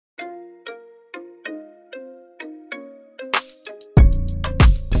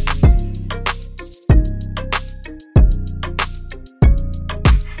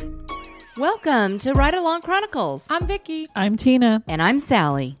Welcome to Ride Along Chronicles. I'm Vicky. I'm Tina. And I'm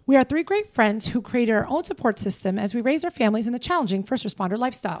Sally. We are three great friends who created our own support system as we raise our families in the challenging first responder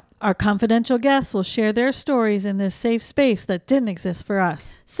lifestyle. Our confidential guests will share their stories in this safe space that didn't exist for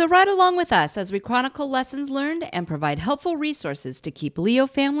us. So ride along with us as we chronicle lessons learned and provide helpful resources to keep Leo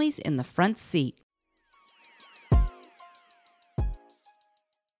families in the front seat.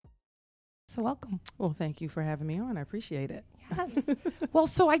 So welcome. Well, thank you for having me on. I appreciate it. Yes. Well,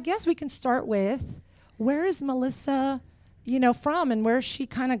 so I guess we can start with, where is Melissa, from, and where she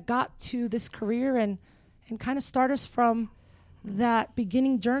kind of got to this career and kind of start us from that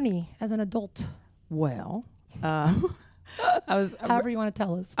beginning journey as an adult. Well, I was however you want to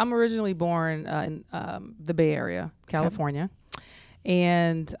tell us. I'm originally born in the Bay Area, California,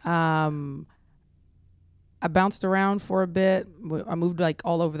 and I bounced around for a bit. I moved like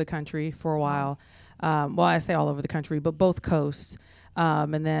all over the country for a while. Well, I say all over the country, but both coasts,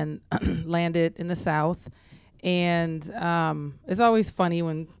 and then landed in the South. And it's always funny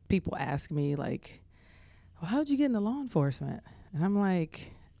when people ask me, like, well, how'd you get into law enforcement? And I'm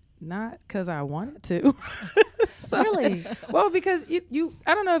like, not because I wanted to. So, really? Well, because you,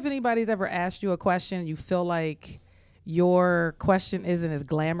 I don't know if anybody's ever asked you a question, you feel like your question isn't as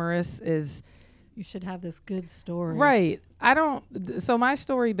glamorous as... You should have this good story. Right. So my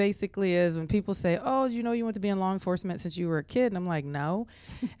story basically is when people say, oh, you want to be in law enforcement since you were a kid? And I'm like, no.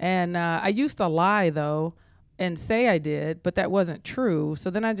 And I used to lie, though, and say I did, but that wasn't true. So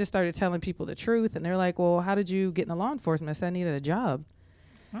then I just started telling people the truth. And they're like, well, how did you get into law enforcement? I said I needed a job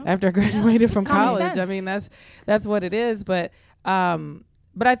after I graduated from college. I mean, that's what it is. But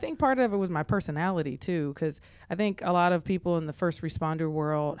I think part of it was my personality, too, because I think a lot of people in the first responder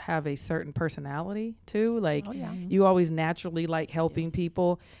world have a certain personality, too. Like, you always naturally like helping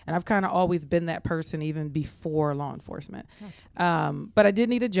people. And I've kind of always been that person even before law enforcement. But I did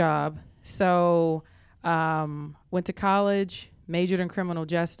need a job. So went to college, majored in criminal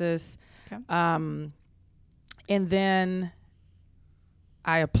justice. Okay. And then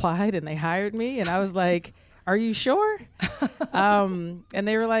I applied and they hired me. And I was like... Are you sure? And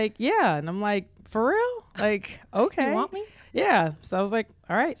they were like, yeah. And I'm like, for real? Like, okay. You want me? Yeah. So I was like,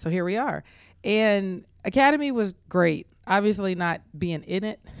 all right, so here we are. And Academy was great. Obviously not being in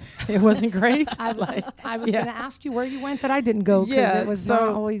it. It wasn't great. I was going to ask you where you went that I didn't go because it was not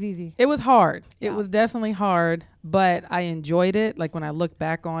always easy. It was hard. Yeah. It was definitely hard, but I enjoyed it. Like when I look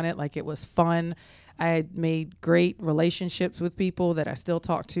back on it, like it was fun. I had made great relationships with people that I still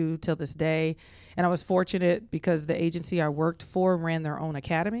talk to till this day. And I was fortunate because the agency I worked for ran their own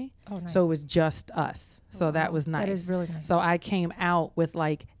academy. Oh, nice. So it was just us. So that was nice. That is really nice. So I came out with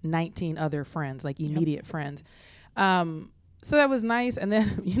like 19 other friends, like immediate friends. So that was nice. And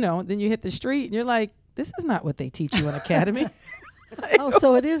then, then you hit the street and you're like, this is not what they teach you in academy.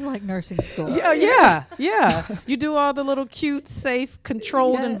 So it is like nursing school. Yeah. You do all the little cute, safe,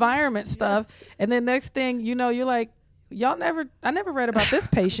 controlled environment stuff. And then next thing you're like, I never read about this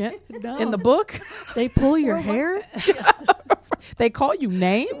patient in the book. They pull your hair? They call you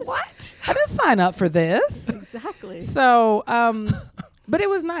names? What? I didn't sign up for this. Exactly. So, but it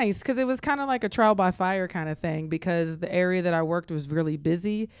was nice because it was kind of like a trial by fire kind of thing because the area that I worked was really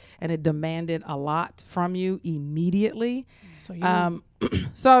busy and it demanded a lot from you immediately. So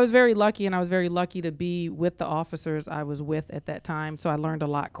I was very lucky, and I was very lucky to be with the officers I was with at that time. So I learned a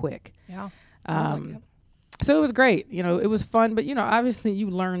lot quick. Yeah. Sounds like it. So it was great. It was fun, but obviously you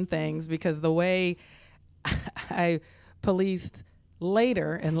learn things because the way I policed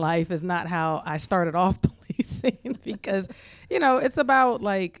later in life is not how I started off policing because, it's about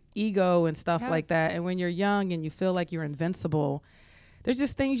like ego and stuff like that. And when you're young and you feel like you're invincible, there's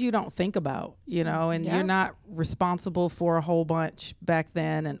just things you don't think about, and you're not responsible for a whole bunch back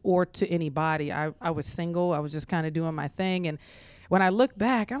then or to anybody. I was single. I was just kind of doing my thing. And when I look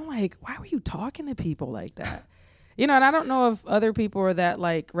back, I'm like, why were you talking to people like that? And I don't know if other people are that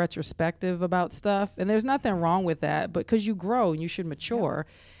like retrospective about stuff. And there's nothing wrong with that, but because you grow and you should mature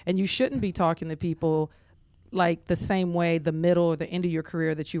and you shouldn't be talking to people like the same way the middle or the end of your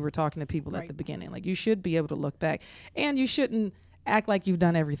career that you were talking to people at the beginning. Like you should be able to look back and you shouldn't act like you've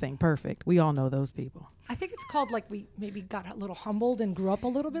done everything perfect. We all know those people. I think it's called like we maybe got a little humbled and grew up a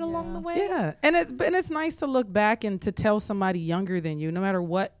little bit along the way. Yeah, and it's nice to look back and to tell somebody younger than you, no matter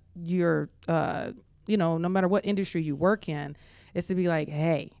what your, no matter what industry you work in, is to be like,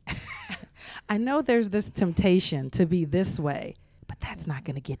 hey, I know there's this temptation to be this way, but that's not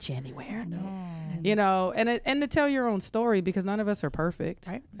going to get you anywhere. No. And to tell your own story because none of us are perfect.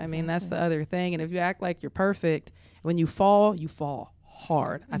 Right. I mean, that's the other thing. And if you act like you're perfect, when you fall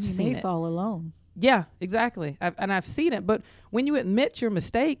hard. I've seen it. You may fall alone. Yeah, exactly. I've seen it. But when you admit your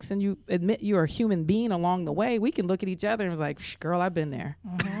mistakes and you admit you're a human being along the way, we can look at each other and be like, girl, I've been there.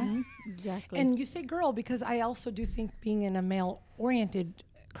 Exactly. And you say girl because I also do think being in a male-oriented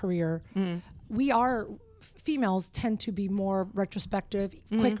career, we are females tend to be more retrospective,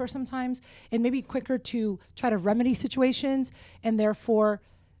 quicker sometimes, and maybe quicker to try to remedy situations, and therefore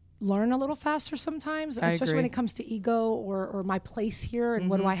learn a little faster sometimes, especially when it comes to ego or my place here and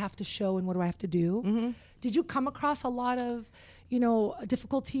what do I have to show and what do I have to do. Did you come across a lot of,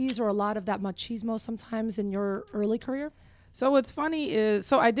 difficulties or a lot of that machismo sometimes in your early career? So what's funny is,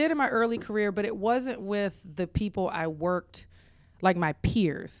 so I did in my early career, but it wasn't with the people I worked, like my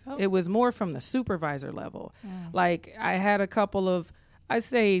peers. It was more from the supervisor level. Like I had a couple of, I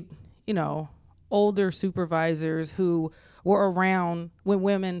say, older supervisors who were around when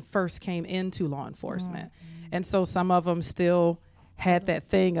women first came into law enforcement. And so some of them still had that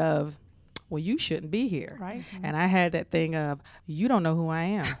thing of, well, you shouldn't be here. Right. And I had that thing of, you don't know who I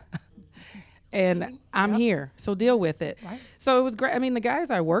am. And I'm here, so deal with it. Right. So it was great. I mean, the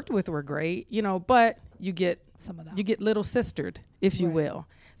guys I worked with were great, but you get Some of that. you get little sistered, if you Right. will.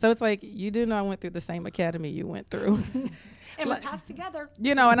 So it's like, you do not went through the same academy you went through. And we passed together.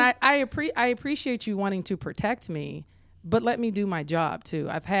 And I appreciate you wanting to protect me, but let me do my job too.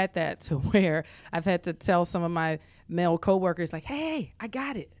 I've had that to where I've had to tell some of my male coworkers like, hey, I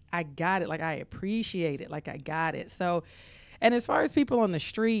got it. Like, I appreciate it. Like, I got it. So, and as far as people on the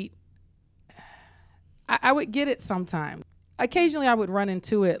street, I would get it sometimes. Occasionally I would run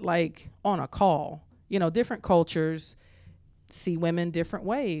into it like on a call, different cultures see women different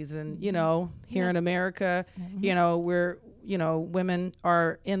ways. And, here in America, we're, women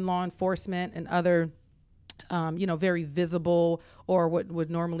are in law enforcement and other, very visible or what would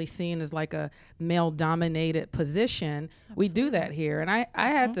normally seen as like a male dominated position. Absolutely. We do that here. And I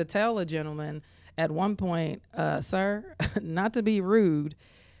had to tell a gentleman at one point, sir, not to be rude,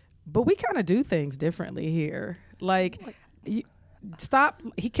 but we kind of do things differently here. Like, stop,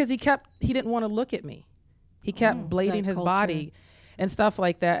 because he didn't want to look at me. He kept blading his body and stuff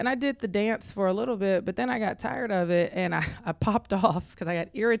like that. And I did the dance for a little bit, but then I got tired of it and I popped off because I got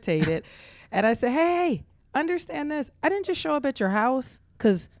irritated. And I said, hey, understand this. I didn't just show up at your house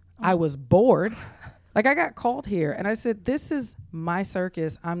because I was bored. Like, I got called here and I said, this is my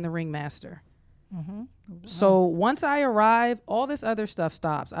circus. I'm the ringmaster. So once I arrive, all this other stuff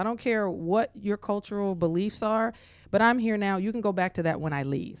stops. I don't care what your cultural beliefs are, but I'm here now. You can go back to that when I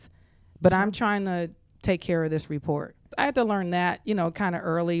leave. But I'm trying to take care of this report. I had to learn that, kind of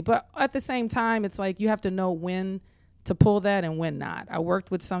early. But at the same time, it's like you have to know when to pull that and when not. I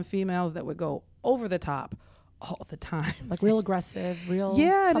worked with some females that would go over the top all the time. Like real aggressive, and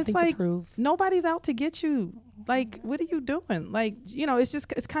something it's like, to prove. Nobody's out to get you. Like, what are you doing? Like,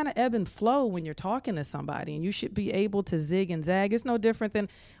 it's kind of ebb and flow when you're talking to somebody, and you should be able to zig and zag. It's no different than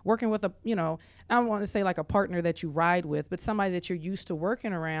working with I don't want to say like a partner that you ride with, but somebody that you're used to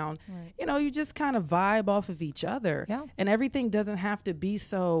working around. Right. You just kind of vibe off of each other. Yeah. And everything doesn't have to be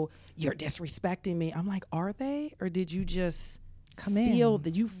so, you're disrespecting me. I'm like, are they? Or did you just feel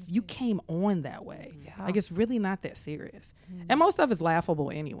that you came on that way? Yeah. Like, it's really not that serious. And most of it's laughable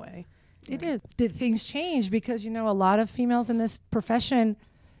anyway. It is. Did things change? Because, a lot of females in this profession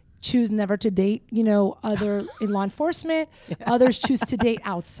choose never to date, other in law enforcement. Others choose to date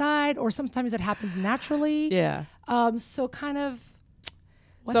outside, or sometimes it happens naturally. Yeah. So kind of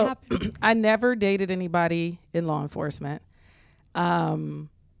what so, happened? I never dated anybody in law enforcement.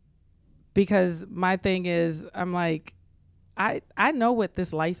 Because my thing is, I'm like, I know what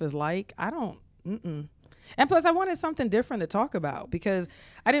this life is like. I don't, And plus, I wanted something different to talk about because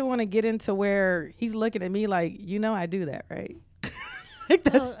I didn't want to get into where he's looking at me like, I do that, right? Like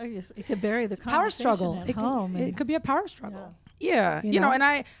well, it could vary the power struggle. It could be a power struggle. Yeah.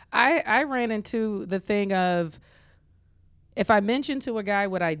 And I ran into the thing of, if I mentioned to a guy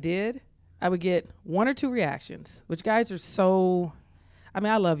what I did, I would get one or two reactions, which guys are so,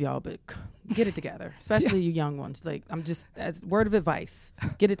 I love y'all, but get it together, especially you young ones. Like, I'm just, as word of advice,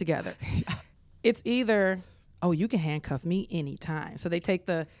 get it together. It's either, oh, you can handcuff me anytime. So they take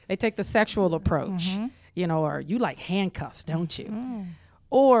the sexual approach, or you like handcuffs, don't you?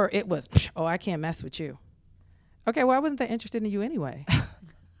 Or it was, oh, I can't mess with you. Okay, well, I wasn't that interested in you anyway.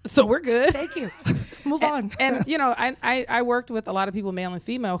 So we're good. Thank you. Move on. And I worked with a lot of people, male and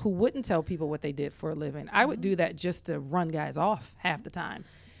female, who wouldn't tell people what they did for a living. I would do that just to run guys off half the time.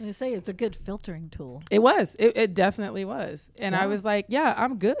 They say it's a good filtering tool. It was. It definitely was. And I was like, yeah,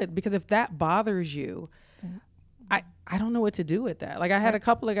 I'm good. Because if that bothers you, I don't know what to do with that. Like, I had a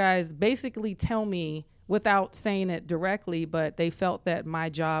couple of guys basically tell me, without saying it directly, but they felt that my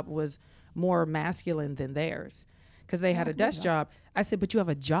job was more masculine than theirs because they had a desk job. I said, but you have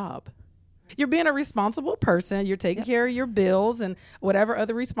a job. You're being a responsible person. You're taking care of your bills and whatever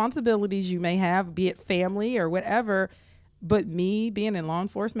other responsibilities you may have, be it family or whatever. But me being in law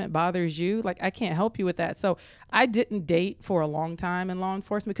enforcement bothers you. Like, I can't help you with that. So I didn't date for a long time in law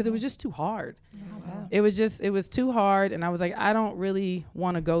enforcement because it was just too hard. It was too hard. And I was like, I don't really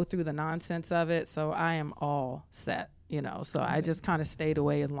want to go through the nonsense of it. So I am all set, So I just kind of stayed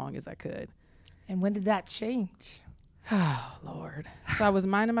away as long as I could. And when did that change? Oh, Lord. So I was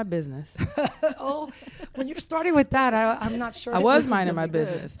minding my business. When you're starting with that, I'm not sure. I was minding my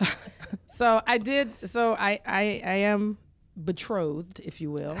business. So I did. So I am betrothed, if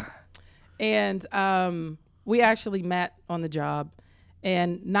you will. And we actually met on the job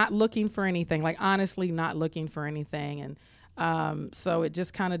and not looking for anything, like honestly not looking for anything. And so it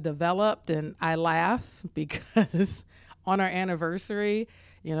just kind of developed, and I laugh because on our anniversary,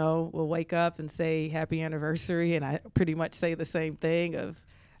 we'll wake up and say happy anniversary. And I pretty much say the same thing of,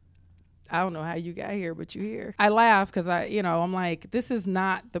 I don't know how you got here, but you're here. I laugh because I'm like, this is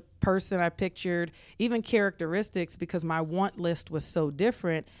not the person I pictured, even characteristics, because my want list was so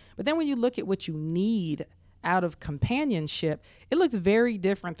different. But then when you look at what you need out of companionship, it looks very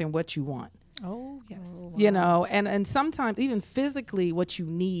different than what you want. Oh, yes. And sometimes even physically what you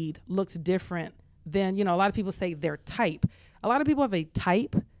need looks different than, a lot of people say their type. A lot of people have a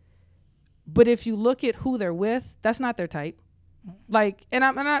type, but if you look at who they're with, that's not their type. Like, and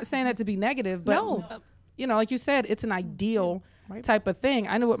I'm not saying that to be negative, but like you said, it's an ideal type of thing.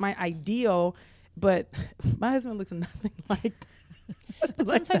 I know what my ideal, but my husband looks nothing like But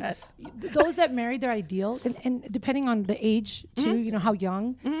like sometimes those that marry their ideal, and depending on the age too, how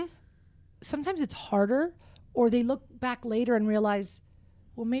young, sometimes it's harder, or they look back later and realize,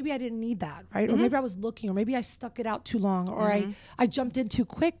 well, maybe I didn't need that, right? Or maybe I was looking, or maybe I stuck it out too long, or I jumped in too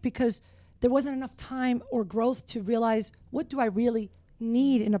quick because there wasn't enough time or growth to realize, what do I really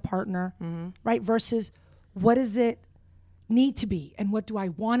need in a partner, right? Versus what does it need to be, and what do I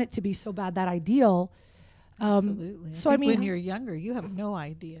want it to be so bad, that ideal. Absolutely. So I mean, when you're younger, you have no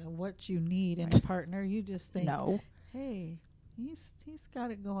idea what you need in a partner. You just think, hey, he's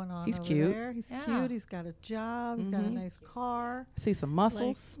got it going on. He's over cute. there. He's cute. He's got a job. He's got a nice car. See some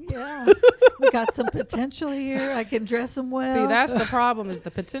muscles. We got some potential here. I can dress him well. See, that's the problem, is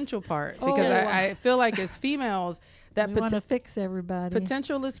the potential part, because I feel like as females that we want to fix everybody.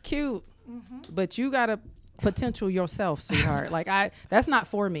 Potential is cute, but you got to potential yourself, sweetheart. Like that's not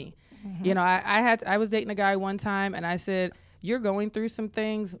for me. I was dating a guy one time, and I said, you're going through some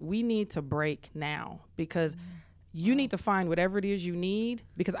things. We need to break now, because you need to find whatever it is you need,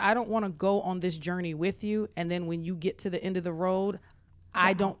 because I don't want to go on this journey with you, and then when you get to the end of the road,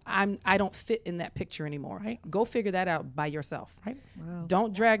 I don't fit in that picture anymore. Right. Go figure that out by yourself. Right. Wow.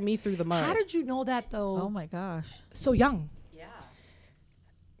 Don't drag me through the mud. How did you know that though? Oh my gosh. So young. Yeah.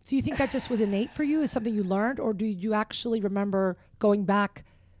 Do you think that just was innate for you? Is something you learned, or do you actually remember going back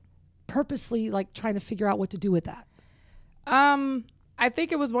purposely, like trying to figure out what to do with that? I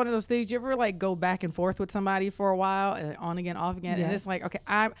think it was one of those things. You ever like go back and forth with somebody for a while, and on again, off again, and it's like, okay,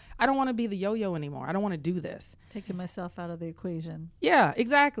 I don't want to be the yo-yo anymore. I don't want to do this. Taking myself out of the equation. Yeah,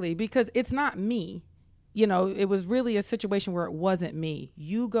 exactly, because it's not me. It was really a situation where it wasn't me.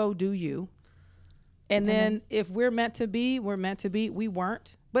 You go do you. And then if we're meant to be, we're meant to be. We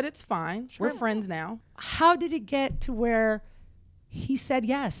weren't, but it's fine. Sure. We're friends now. How did it get to where he said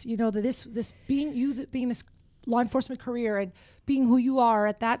yes? That this being this law enforcement career and being who you are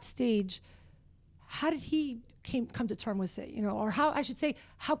at that stage, how did he come to terms with it? Or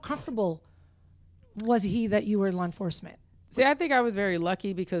how comfortable was he that you were in law enforcement? See, I think I was very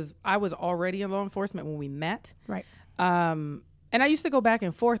lucky because I was already in law enforcement when we met. Right. And I used to go back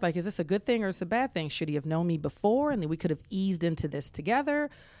and forth, like, is this a good thing or is this a bad thing? Should he have known me before, and then we could have eased into this together?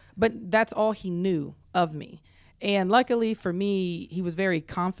 But that's all he knew of me. And luckily for me, he was very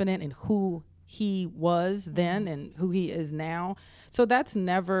confident in who he was then and who he is now. So that's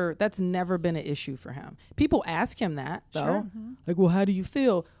never been an issue for him. People ask him that, though. Sure. Like, well, how do you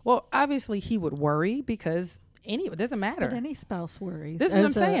feel? Well, obviously he would worry, because it doesn't matter. But any spouse worries. This is what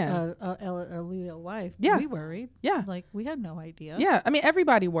I'm saying. A Leo wife. Yeah. We worried. Yeah. Like, we had no idea. Yeah. I mean,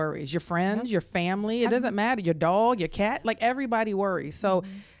 everybody worries. Your friends, your family. It doesn't matter. Your dog, your cat. Like, everybody worries. So,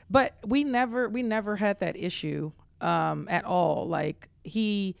 but we never had that issue at all. Like,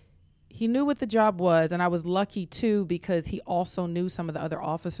 he knew what the job was, and I was lucky too, because he also knew some of the other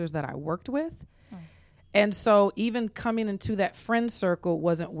officers that I worked with. And so even coming into that friend circle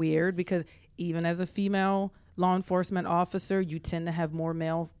wasn't weird, because even as a female law enforcement officer, you tend to have more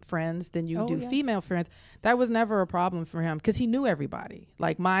male friends than you do yes. female friends. That was never a problem for him because he knew everybody.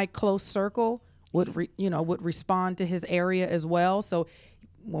 Like my close circle would respond to his area as well. So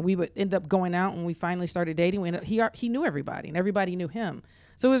when we would end up going out and we finally started dating, he knew everybody and everybody knew him.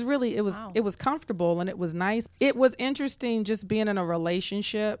 So it was comfortable and it was nice. It was interesting just being in a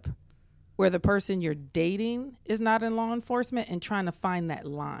relationship where the person you're dating is not in law enforcement and trying to find that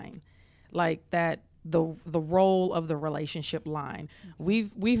line, like that the role of the relationship line.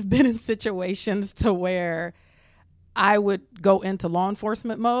 We've been in situations to where I would go into law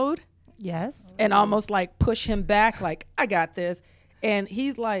enforcement mode, yes, and almost like push him back, like I got this, and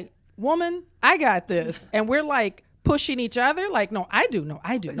he's like, "Woman, I got this," and we're like pushing each other, like, "No, I do, no,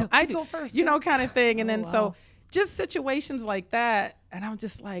 I do, no, I do," go first, kind of thing, and then so. Just situations like that. And I'm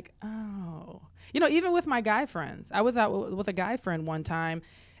just like, oh, even with my guy friends, I was out with a guy friend one time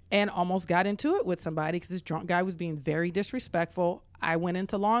and almost got into it with somebody because this drunk guy was being very disrespectful. I went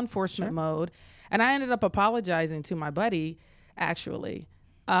into law enforcement mode and I ended up apologizing to my buddy, actually,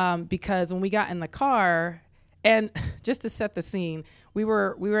 because when we got in the car, and just to set the scene, we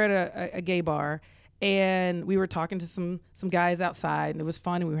were at a gay bar. And we were talking to some guys outside, and it was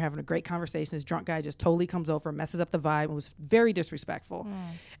fun, and we were having a great conversation. This drunk guy just totally comes over, messes up the vibe, and was very disrespectful.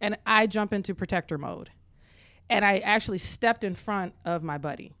 And I jump into protector mode. And I actually stepped in front of my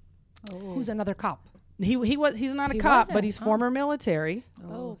buddy. Who's another cop? He's not a cop, but he's former military.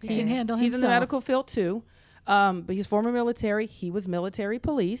 He can handle himself. He's in the medical field too. But he's former military. He was military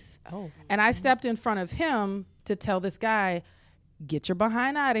police. And I stepped in front of him to tell this guy, get your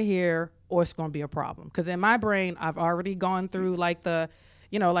behind out of here or it's going to be a problem. Because in my brain, I've already gone through like the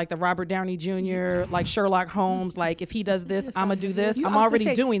Robert Downey Jr., like Sherlock Holmes, like if he does this, I'm going to do this. I'm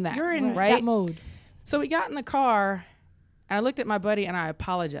already doing that. You're in right? that mode. So we got in the car and I looked at my buddy and I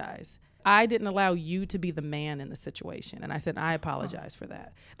apologized. I didn't allow you to be the man in the situation. And I said, I apologize for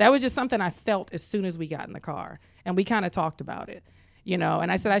that. That was just something I felt as soon as we got in the car. And we kind of talked about it.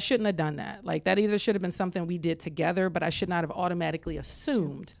 And I said, I shouldn't have done that. Like that either should have been something we did together, but I should not have automatically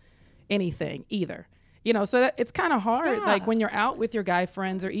assumed anything either. So that it's kind of hard, like when you're out with your guy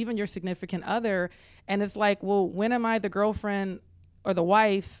friends or even your significant other. And it's like, well, when am I the girlfriend or the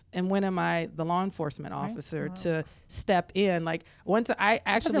wife? And when am I the law enforcement officer to step in? Like once I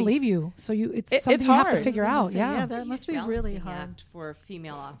actually it doesn't leave you. So it's something it's you have to hard. figure out. Yeah, that must be really hard act for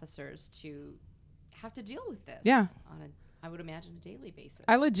female officers to have to deal with this. Yeah. I would imagine a daily basis.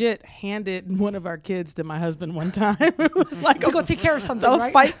 I legit handed one of our kids to my husband one time. It was like to go take care of something,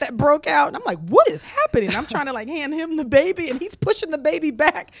 a fight that broke out. And I'm like, what is happening? I'm trying to like hand him the baby and he's pushing the baby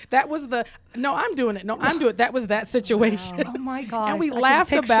back. That was no, I'm doing it. No, I'm doing it. That was that situation. Wow. Oh my gosh. And we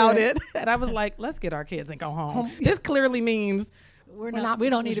laughed about it. And I was like, let's get our kids and go home. This clearly means we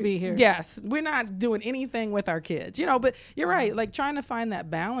don't need to be here. Yes, we're not doing anything with our kids, But you're right. Like trying to find that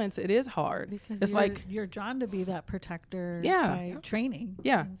balance, it is hard because it's you're drawn to be that protector by training.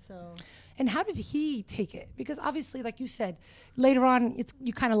 Yeah. And how did he take it? Because obviously, like you said, later on,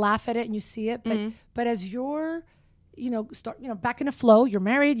 you kind of laugh at it and you see it. But as you're, back in the flow, you're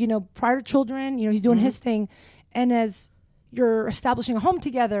married, prior to children, he's doing his thing, and as you're establishing a home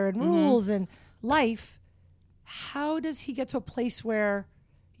together and rules and life. How does he get to a place where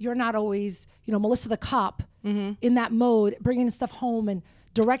you're not always, Melissa the cop in that mode, bringing stuff home and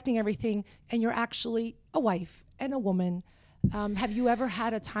directing everything, and you're actually a wife and a woman? Have you ever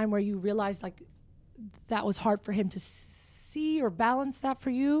had a time where you realized like that was hard for him to see or balance that for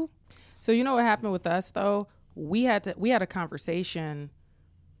you? So what happened with us though? We had a conversation,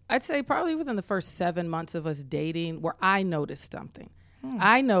 I'd say probably within the first 7 months of us dating, where I noticed something.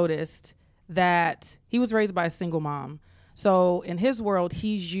 I noticed that he was raised by a single mom. So in his world,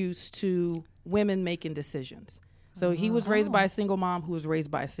 he's used to women making decisions. So he was raised by a single mom who was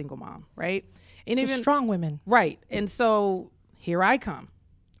raised by a single mom, right? And so strong women. Right. And so here I come,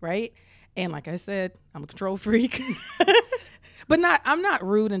 right? And like I said, I'm a control freak. But I'm not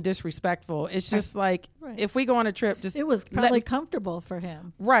rude and disrespectful. It's just like, if we go on a trip, it was probably comfortable for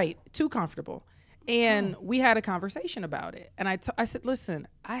him. Right. Too comfortable. And we had a conversation about it. And I said, listen,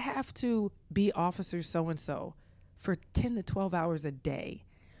 I have to be officer so-and-so for 10 to 12 hours a day.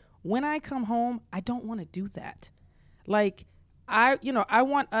 When I come home, I don't want to do that. Like, I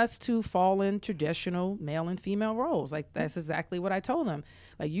want us to fall in traditional male and female roles. Like, that's exactly what I told them.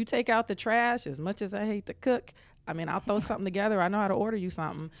 Like, you take out the trash. As much as I hate to cook, I'll throw something together. I know how to order you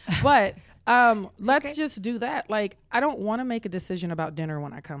something. But let's just do that. Like, I don't want to make a decision about dinner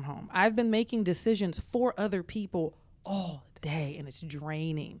when I come home. I've been making decisions for other people all day, and it's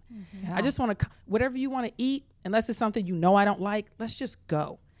draining. I just want to, whatever you want to eat, unless it's something I don't like, let's just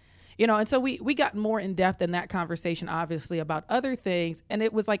go. And so we got more in depth in that conversation, obviously, about other things. And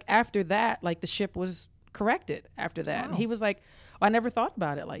it was like after that, like the ship was corrected after that. And he was like, I never thought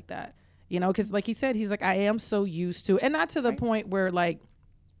about it like that, because like he said, he's like, I am so used to, and not to the point where like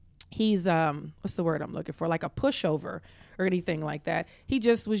he's, what's the word I'm looking for? Like a pushover or anything like that. He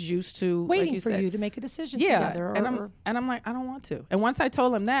just was used to waiting like for you to make a decision together. And I'm like, I don't want to. And once I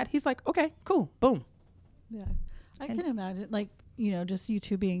told him that, he's like, okay, cool, boom. Yeah. I can imagine, like, just you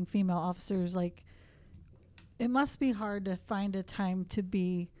two being female officers, like, it must be hard to find a time to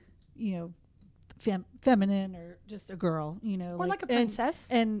be, feminine or just a girl, or like a princess.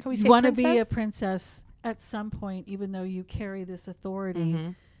 And you want to be a princess at some point, even though you carry this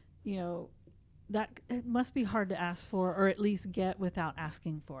authority, that it must be hard to ask for, or at least get without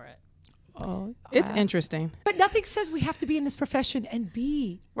asking for it. Oh, it's interesting. But nothing says we have to be in this profession and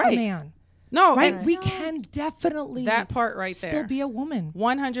be a man. No, right? We can definitely that part right still there. be a woman.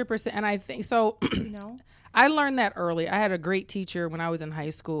 100%. And I think so. I learned that early. I had a great teacher when I was in high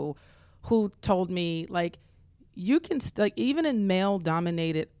school who told me, like, you can like even in male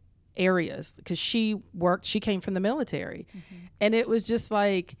dominated areas, because she came from the military, and it was just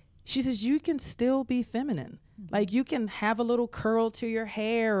like, she says, you can still be feminine. Like, you can have a little curl to your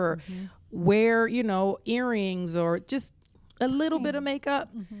hair, or wear, earrings, or just a little bit of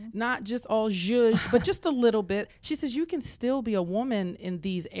makeup, not just all zhuzhed, but just a little bit. She says, you can still be a woman in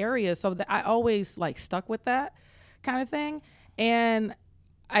these areas. So that I always like stuck with that kind of thing. And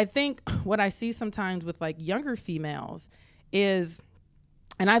I think what I see sometimes with like younger females is,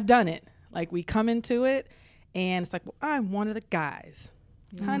 and I've done it, like we come into it and it's like, well, I'm one of the guys.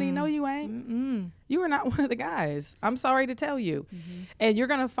 Honey, no, you ain't. You are not one of the guys. I'm sorry to tell you. And you're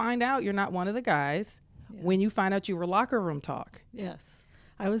going to find out you're not one of the guys when you find out you were locker room talk. Yes.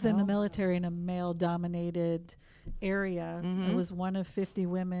 I was in the military in a male-dominated area. I was one of 50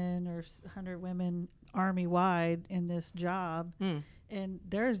 women or 100 women Army-wide in this job. And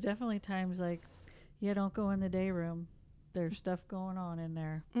there's definitely times like, don't go in the day room. There's stuff going on in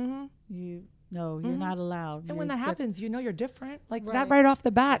there. You're not allowed. And when that happens, you're different. Like that right off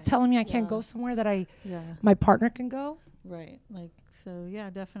the bat, telling me I can't go somewhere that my partner can go. Right. Like, so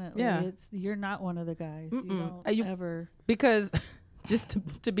definitely. You're not one of the guys. You don't ever. Because just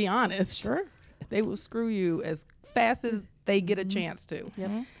to be honest, they will screw you as fast as they get a chance to.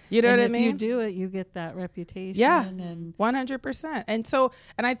 You know what I mean? If you do it, you get that reputation. Yeah. And 100%.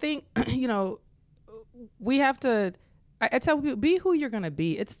 And I think, we have to, I tell people, be who you're going to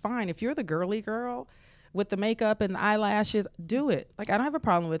be. It's fine. If you're the girly girl with the makeup and the eyelashes, do it. Like, I don't have a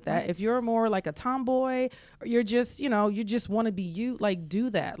problem with that. If you're more like a tomboy, or you're just, you just want to be you, like, do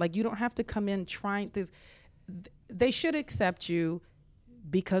that. Like, you don't have to come in trying this. They should accept you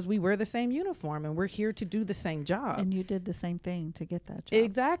because we wear the same uniform and we're here to do the same job. And you did the same thing to get that job.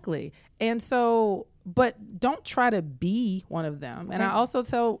 Exactly. And so, but don't try to be one of them. And I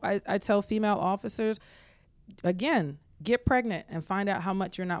also I tell female officers, again, get pregnant and find out how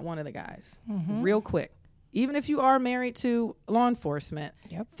much you're not one of the guys real quick. Even if you are married to law enforcement,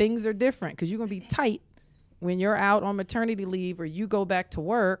 things are different because you're going to be tight when you're out on maternity leave or you go back to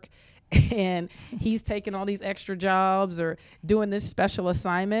work and he's taking all these extra jobs or doing this special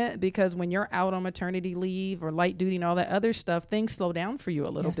assignment, because when you're out on maternity leave or light duty and all that other stuff, things slow down for you a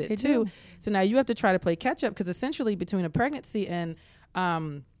little bit too. So now you have to try to play catch up, because essentially between a pregnancy and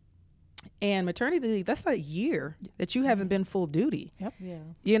maternity leave, that's a year that you haven't been full duty.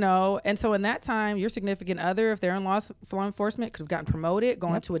 And so in that time, your significant other, if they're in law enforcement, could have gotten promoted,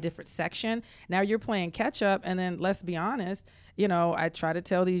 going to a different section. Now you're playing catch up. And then let's be honest, I try to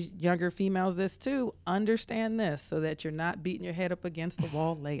tell these younger females this too: understand this so that you're not beating your head up against the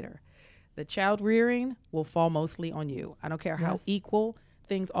wall later. The child rearing will fall mostly on you. I don't care how equal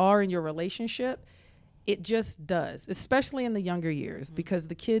things are in your relationship. It just does, especially in the younger years, because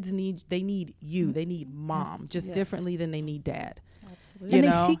the kids need you. They need mom differently than they need dad. Absolutely. And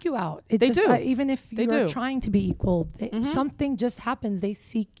they seek you out. They do. Even if you're trying to be equal, something just happens. They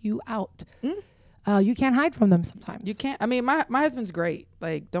seek you out. You can't hide from them sometimes. You can't. I mean, my husband's great.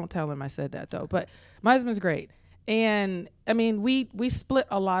 Like, don't tell him I said that though. But my husband's great. And I mean, we split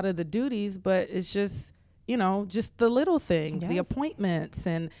a lot of the duties, but it's just, just the little things, the appointments,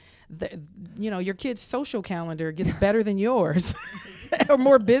 and your kid's social calendar gets better than yours, or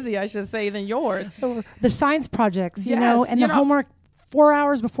more busy, I should say, than yours. Or the science projects, and the homework 4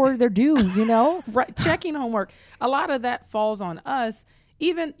 hours before they're due, Right. Checking homework. A lot of that falls on us.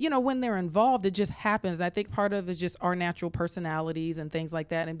 Even, when they're involved, it just happens. And I think part of it is just our natural personalities and things like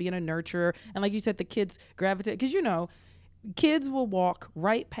that, and being a nurturer. And like you said, the kids gravitate, because, kids will walk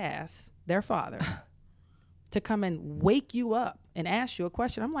right past their father to come and wake you up and ask you a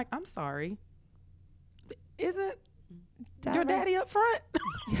question. I'm like, I'm sorry. Isn't your daddy up front?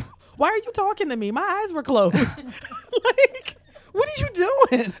 Why are you talking to me? My eyes were closed. Like, what are you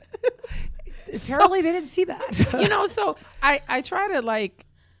doing? Apparently they didn't see that. So I try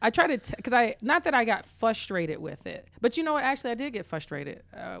to, because not that I got frustrated with it, but you know what? Actually, I did get frustrated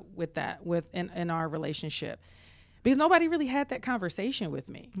with that in our relationship, because nobody really had that conversation with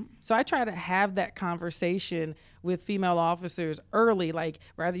me. So I try to have that conversation with female officers early, like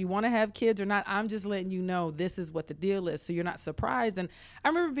whether you want to have kids or not, I'm just letting you know this is what the deal is, so you're not surprised. And I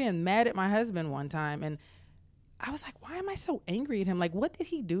remember being mad at my husband one time, and I was like, why am I so angry at him? Like, what did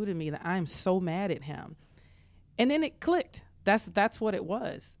he do to me that I'm so mad at him? And then it clicked. That's what it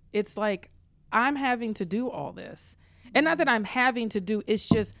was. It's like, I'm having to do all this. And not that I'm having to do, it's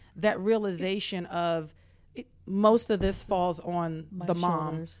just that realization of most of this falls on the mom.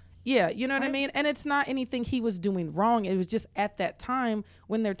 Shoulders. Yeah, you know what I mean? And it's not anything he was doing wrong. It was just at that time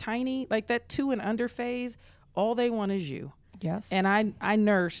when they're tiny, like that 2 and under phase, all they want is you. Yes. And I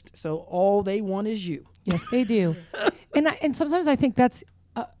nursed, so all they want is you. Yes, they do. And sometimes I think that's,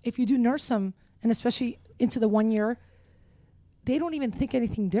 if you do nurse them, and especially into the 1 year, they don't even think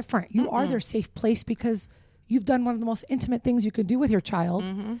anything different. You are their safe place because you've done one of the most intimate things you could do with your child.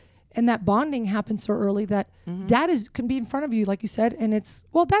 And that bonding happens so early that dad can be in front of you, like you said, and it's,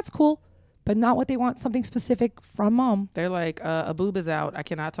 well, that's cool, but not what they want, something specific from mom. They're like, a boob is out. I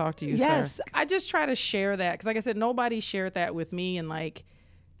cannot talk to you, Yes. sir. I just try to share that because, like I said, nobody shared that with me. And like,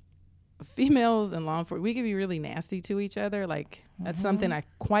 females in law enforcement, we can be really nasty to each other. Like, that's something I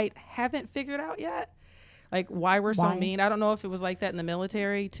quite haven't figured out yet. Like, why we're so mean. I don't know if it was like that in the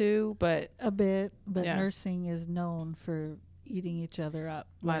military too, but A bit, but Yeah. nursing is known for eating each other up.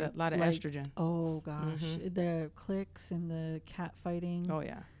 lot of estrogen. Oh gosh, the clicks and the cat fighting. Oh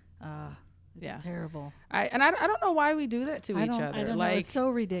yeah. It's Yeah. terrible. I don't know why we do that to each other. I don't know. Like, It's so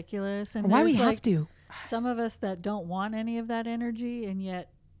ridiculous. And Why we there's, have to. some of us that don't want any of that energy, and yet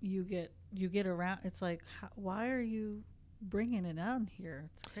you get around. It's like, why are you bringing it out here?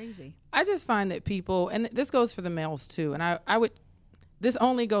 It's crazy. I just find that people, and this goes for the males too, and I would, this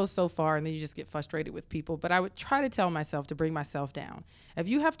only goes so far, and then you just get frustrated with people, but I would try to tell myself to bring myself down. If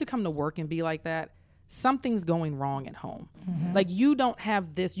you have to come to work and be like that, something's going wrong at home. Like, you don't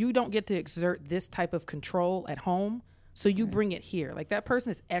have this, you don't get to exert this type of control at home, so you bring it here. Like, that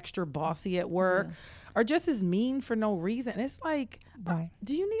person is extra bossy at work or just as mean for no reason. It's like,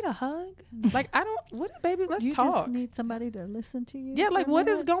 do you need a hug? Like, baby, let's You talk. just need somebody to listen to you. Yeah, for like, a what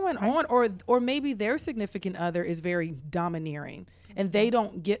is minute. going on? Or maybe their significant other is very domineering and they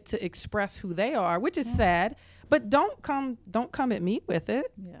don't get to express who they are, which is sad. But don't come at me with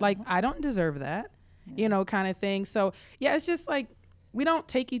it. Yeah. Like, I don't deserve that, kind of thing. So yeah, it's just like, we don't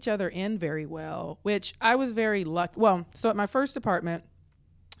take each other in very well, which I was very lucky. Well, so at my first department,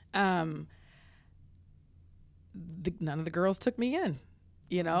 none of the girls took me in,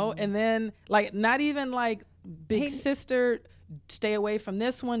 and then, like, not even like big sister, stay away from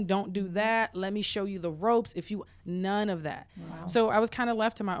this one, don't do that, let me show you the ropes, none of that. Wow. So I was kind of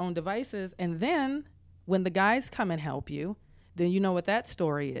left to my own devices. And then when the guys come and help you, then you know what that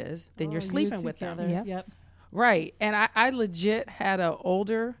story is. Then you're sleeping with them. Yes. Yep. Right. And I legit had an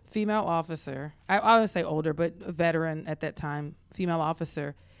older female officer. I would say older, but a veteran at that time, female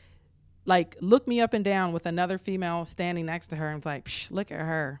officer, like, look me up and down with another female standing next to her and was like, look at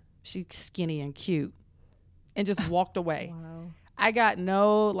her. She's skinny and cute. And just walked away. Wow. I got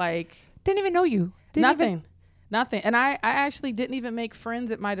no, like... Didn't even know you. Nothing. And I actually didn't even make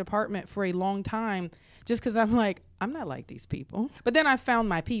friends at my department for a long time, just because I'm like, I'm not like these people. But then I found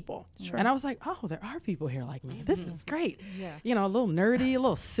my people. Sure. And I was like, oh, there are people here like me. This is great. Yeah. A little nerdy, a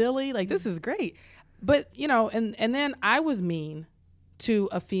little silly. Like, this is great. But, and then I was mean to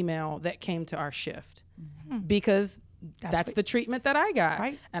a female that came to our shift because that's the treatment that I got.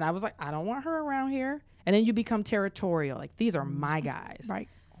 Right. And I was like, I don't want her around here. And then you become territorial. Like, these are my guys. Right.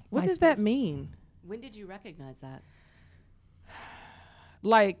 What does that mean? When did you recognize that?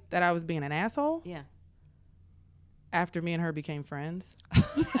 Like, that I was being an asshole? Yeah. After me and her became friends.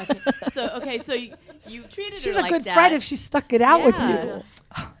 Okay. So you treated She's her a like good that. friend if she stuck it out with you.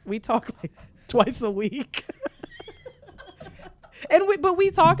 We talk like twice a week. But we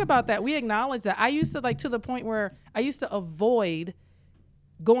talk about that. We acknowledge that. I used to, like, to the point where I used to avoid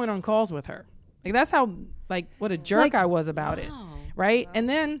going on calls with her. Like, that's how, like, what a jerk I was about it. Right. Wow. And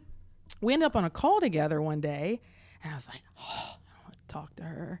then we ended up on a call together one day, and I was like, oh, I don't want to talk to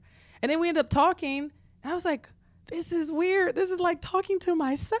her. And then we ended up talking, and I was like, this is weird. This is like talking to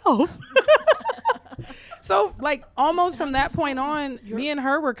myself. So, like, almost from that point on, me and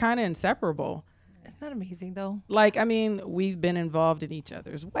her were kind of inseparable. Isn't that amazing, though? Like, I mean, we've been involved in each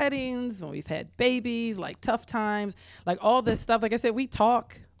other's weddings, when we've had babies, like tough times, like all this stuff. Like I said, we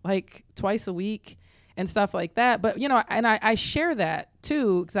talk like twice a week and stuff like that. But, you know, and I share that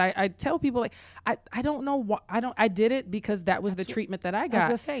too, because I tell people, like, I don't know what, I did it because that was the treatment that I got. I was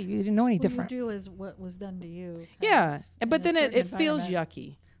going to say, you didn't know any different. You do is what was done to you. Yeah. But then it certain feels environment.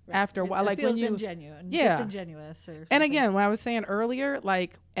 yucky. Right. After a while, like feels when you, disingenuous or something. and again, when I was saying earlier,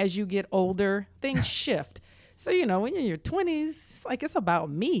 like as you get older, things shift. So, you know, when you're in your 20s, it's like, it's about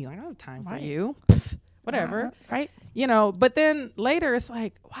me. Like, I don't have time for you. Pff, whatever. Right. You know, but then later it's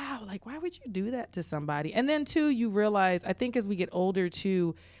like, wow, like, why would you do that to somebody? And then too, you realize, I think as we get older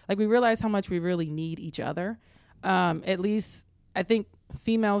too, like we realize how much we really need each other. At least I think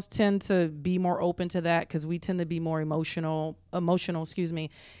females tend to be more open to that because we tend to be more emotional,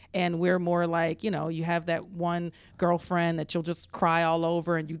 and we're more like, you know, you have that one girlfriend that you'll just cry all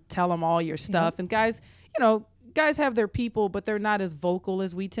over and you tell them all your stuff. And guys, you know, guys have their people, but they're not as vocal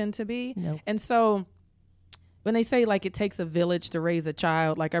as we tend to be. Nope. And so when they say like it takes a village to raise a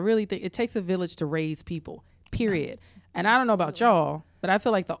child, like I really think it takes a village to raise people, period. And I don't know about y'all, but I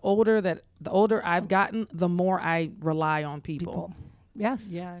feel like the older I've gotten, the more I rely on people. Yes.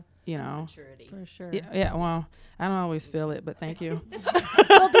 Yeah, You know, Maturity. for sure. yeah. Well, I don't always feel it, but thank you.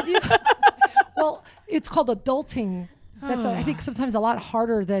 Well, it's called adulting. That's, I think, sometimes a lot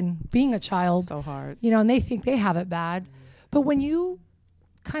harder than being a child. So hard. You know, and they think they have it bad. But when you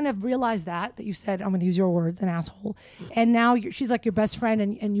kind of realize that you said, I'm going to use your words, an asshole, and now she's like your best friend,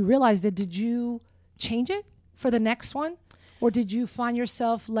 and you realized it, did you change it for the next one? Or did you find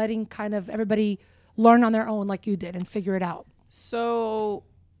yourself letting kind of everybody learn on their own like you did and figure it out? So,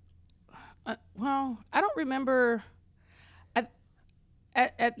 well, I don't remember.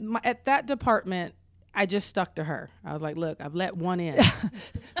 At that department, I just stuck to her. I was like, look, I've let one in.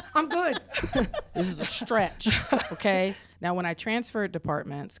 I'm good. This is a stretch, okay? Now, when I transferred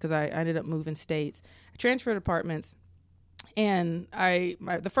departments, because I ended up moving states, I transferred departments, and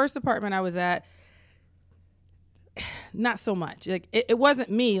the first department I was at, not so much. Like it wasn't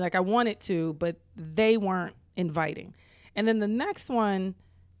me, like I wanted to, but they weren't inviting. And then the next one,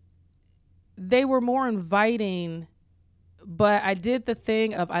 they were more inviting, but I did the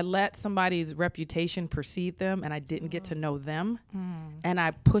thing of I let somebody's reputation precede them, and I didn't get to know them, and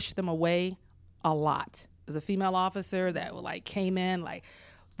I pushed them away a lot. There's a female officer that like came in like,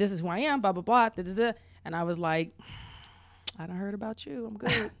 this is who I am, blah blah blah, da, da, da. And I was like, I done heard about you. I'm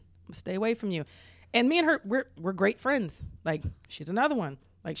good. I'm gonna stay away from you. And me and her, we're great friends. Like she's another one.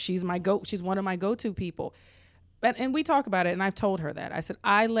 Like she's one of my go-to people. And we talk about it, and I've told her that. I said,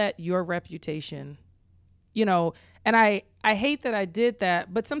 I let your reputation, you know, and I hate that I did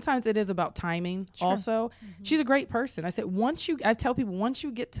that, but sometimes it is about timing also. Mm-hmm. She's a great person. I said, I tell people, once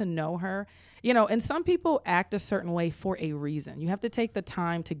you get to know her, you know, and some people act a certain way for a reason. You have to take the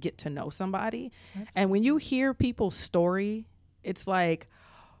time to get to know somebody. Absolutely. And when you hear people's story, it's like,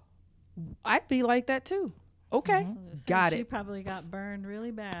 I'd be like that too. Okay, got it. She probably got burned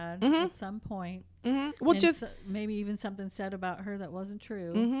really bad at some point. Mm-hmm. Well, just maybe even something said about her that wasn't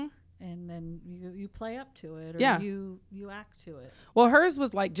true, and then you play up to it, or you act to it. Well, hers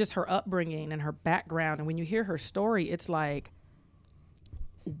was like just her upbringing and her background, and when you hear her story, it's like,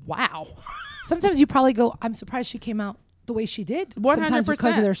 wow. Sometimes you probably go, I'm surprised she came out the way she did. 100%. Sometimes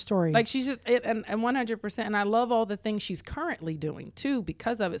because of their stories. Like she's just, and 100%. And I love all the things she's currently doing too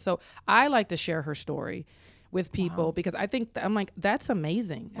because of it. So I like to share her story with people because I think I'm like, that's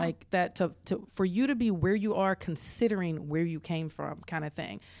amazing. Yeah. Like that for you to be where you are considering where you came from kind of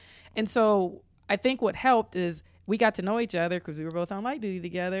thing. And so I think what helped is we got to know each other because we were both on light duty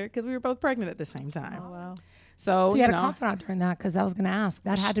together because we were both pregnant at the same time. Oh, wow. So you had a confidant during that because I was going to ask.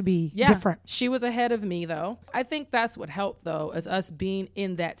 That had to be different. She was ahead of me, though. I think that's what helped, though, is us being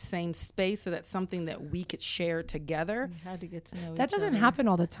in that same space. So that's something that we could share together. You had to get to know that each doesn't other. happen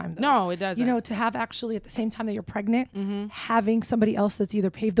all the time, though. No, it doesn't. You know, to have actually at the same time that you're pregnant, having somebody else that's either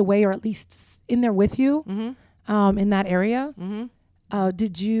paved the way or at least in there with you in that area.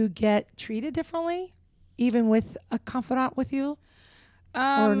 Did you get treated differently, even with a confidant with you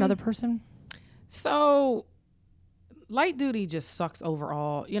or another person? So light duty just sucks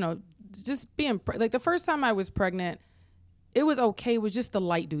overall. You know, just being like the first time I was pregnant, it was okay. It was just the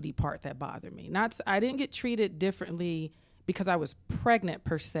light duty part that bothered me. I didn't get treated differently because I was pregnant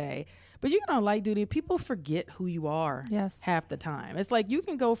per se. But you get on light duty, people forget who you are half the time. It's like you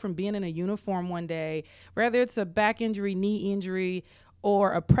can go from being in a uniform one day, whether it's a back injury, knee injury,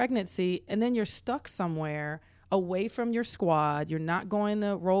 or a pregnancy, and then you're stuck somewhere away from your squad. You're not going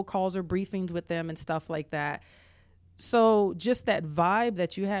to roll calls or briefings with them and stuff like that. So just that vibe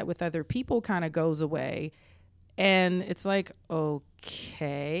that you had with other people kind of goes away. And it's like,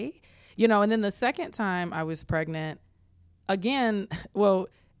 okay, and then the second time I was pregnant again, well,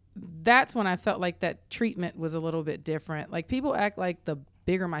 that's when I felt like that treatment was a little bit different. Like people act like the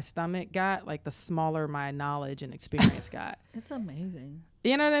bigger my stomach got, like the smaller my knowledge and experience got. It's amazing.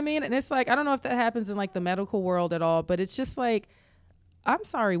 You know what I mean? And it's like, I don't know if that happens in like the medical world at all, but it's just like, I'm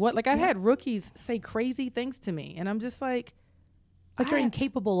sorry, what? Like I've had rookies say crazy things to me and I'm just like you're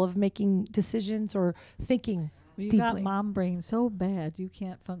incapable of making decisions or thinking You deeply. got mom brain so bad you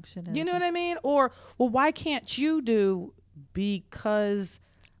can't function. You know what I mean? Or, well, why can't you do? Because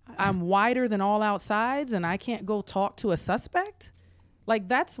I'm wider than all outsides and I can't go talk to a suspect? Like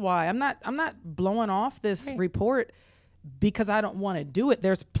that's why I'm not blowing off this report because I don't want to do it.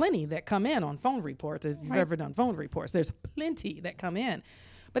 There's plenty that come in on phone reports. If you've ever done phone reports, there's plenty that come in.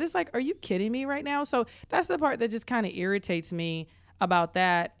 But it's like, are you kidding me right now? So that's the part that just kind of irritates me about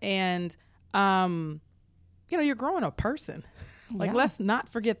that. And, you're growing a person. Like, let's not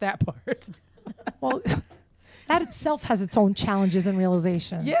forget that part. Well, that itself has its own challenges and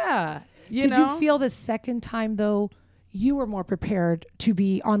realizations. Yeah. Did you feel the second time, though, you were more prepared to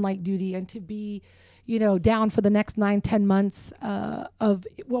be on light duty and to be, down for the next 9-10 months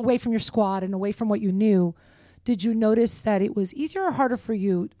away from your squad and away from what you knew? Did you notice that it was easier or harder for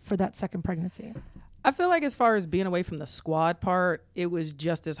you for that second pregnancy? I feel like as far as being away from the squad part, it was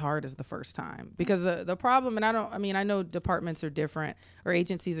just as hard as the first time because the problem, and I know departments are different or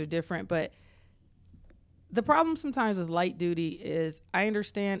agencies are different, but the problem sometimes with light duty is I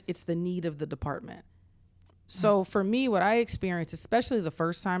understand it's the need of the department. So for me, what I experienced, especially the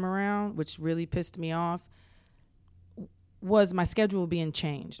first time around, which really pissed me off, was my schedule being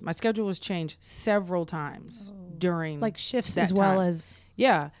changed. My schedule was changed several times during like shifts that as well time. as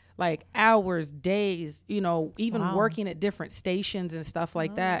Like hours, days, even working at different stations and stuff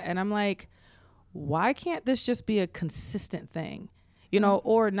like that. And I'm like, why can't this just be a consistent thing?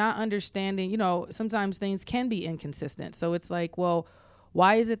 Or not understanding, sometimes things can be inconsistent. So it's like, well,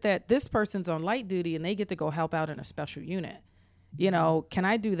 why is it that this person's on light duty and they get to go help out in a special unit? Can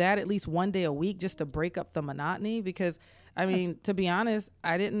I do that at least one day a week just to break up the monotony? Because to be honest,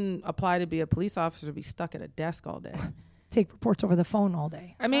 I didn't apply to be a police officer to be stuck at a desk all day. Take reports over the phone all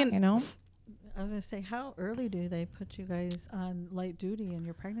day. I mean, I was going to say, how early do they put you guys on light duty in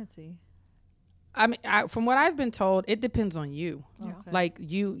your pregnancy? From what I've been told, it depends on you. Okay. Like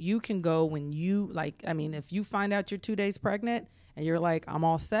you can go when you if you find out you're 2 days pregnant and you're like, I'm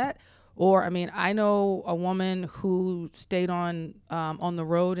all set. Or, I know a woman who stayed on the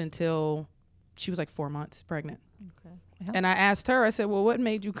road until she was like 4 months pregnant. Okay. And I asked her, I said, well, what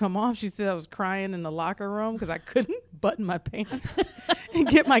made you come off? She said, I was crying in the locker room because I couldn't button my pants and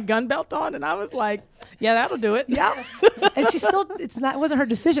get my gun belt on. And I was like, yeah, that'll do it. Yeah. And she still, it wasn't her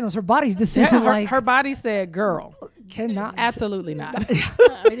decision. It was her body's decision. Yeah, her body said, girl, cannot. absolutely not.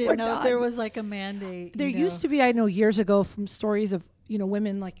 I didn't know if there was like a mandate. There used to be, I know years ago from stories of,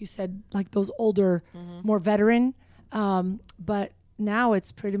 women, like you said, like those older, more veteran. But now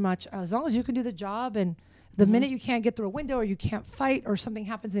it's pretty much as long as you can do the job and the minute you can't get through a window or you can't fight or something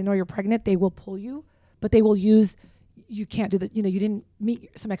happens, they know you're pregnant, they will pull you, but they will use, you can't do the, you didn't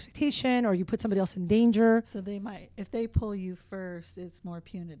meet some expectation or you put somebody else in danger. So they might, if they pull you first, it's more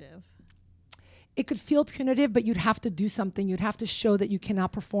punitive. It could feel punitive, but you'd have to do something. You'd have to show that you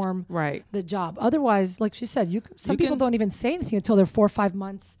cannot perform the job. Otherwise, like she said, some people don't even say anything until they're 4 or 5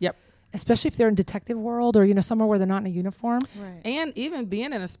 months. Yep. Especially if they're in detective world or, somewhere where they're not in a uniform. Right. And even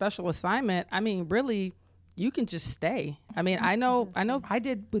being in a special assignment, really, you can just stay. I know. I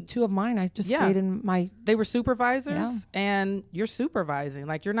did with 2 of mine. I just stayed in my. They were supervisors, and you're supervising.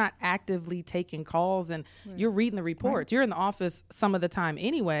 Like you're not actively taking calls, and you're reading the reports. Right. You're in the office some of the time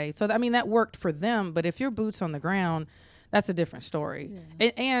anyway. So that worked for them. But if you're boots on the ground, that's a different story.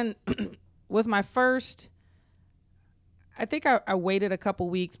 Yeah. And with my first, I think I waited a couple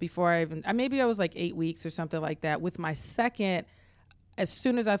weeks before maybe I was like 8 weeks or something like that. With my second, as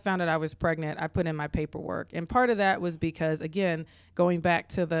soon as I found out I was pregnant, I put in my paperwork. And part of that was because, again, going back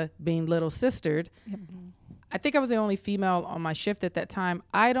to the being little sistered, I think I was the only female on my shift at that time.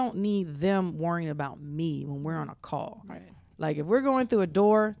 I don't need them worrying about me when we're on a call. Right. Like if we're going through a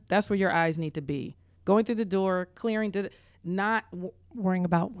door, that's where your eyes need to be. Going through the door, clearing, not worrying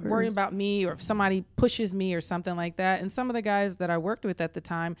about me or if somebody pushes me or something like that. And some of the guys that I worked with at the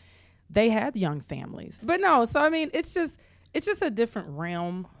time, they had young families. But no, so it's just a different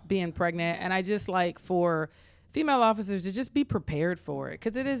realm being pregnant. And I just like for female officers to just be prepared for it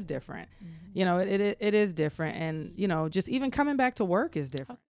because it is different. It is different. And, just even coming back to work is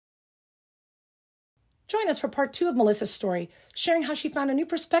different. Join us for part 2 of Melissa's story, sharing how she found a new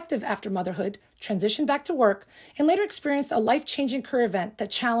perspective after motherhood, transitioned back to work, and later experienced a life-changing career event that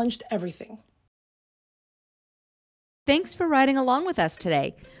challenged everything. Thanks for riding along with us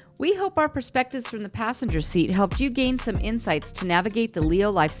today. We hope our perspectives from the passenger seat helped you gain some insights to navigate the Leo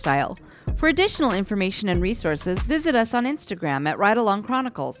lifestyle. For additional information and resources, visit us on Instagram at Ride Along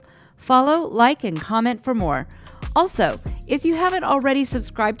Chronicles. Follow, like, and comment for more. Also, if you haven't already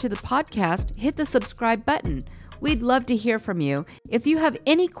subscribed to the podcast, hit the subscribe button. We'd love to hear from you. If you have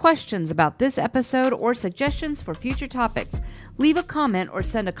any questions about this episode or suggestions for future topics, leave a comment or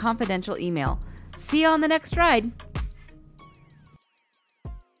send a confidential email. See you on the next ride.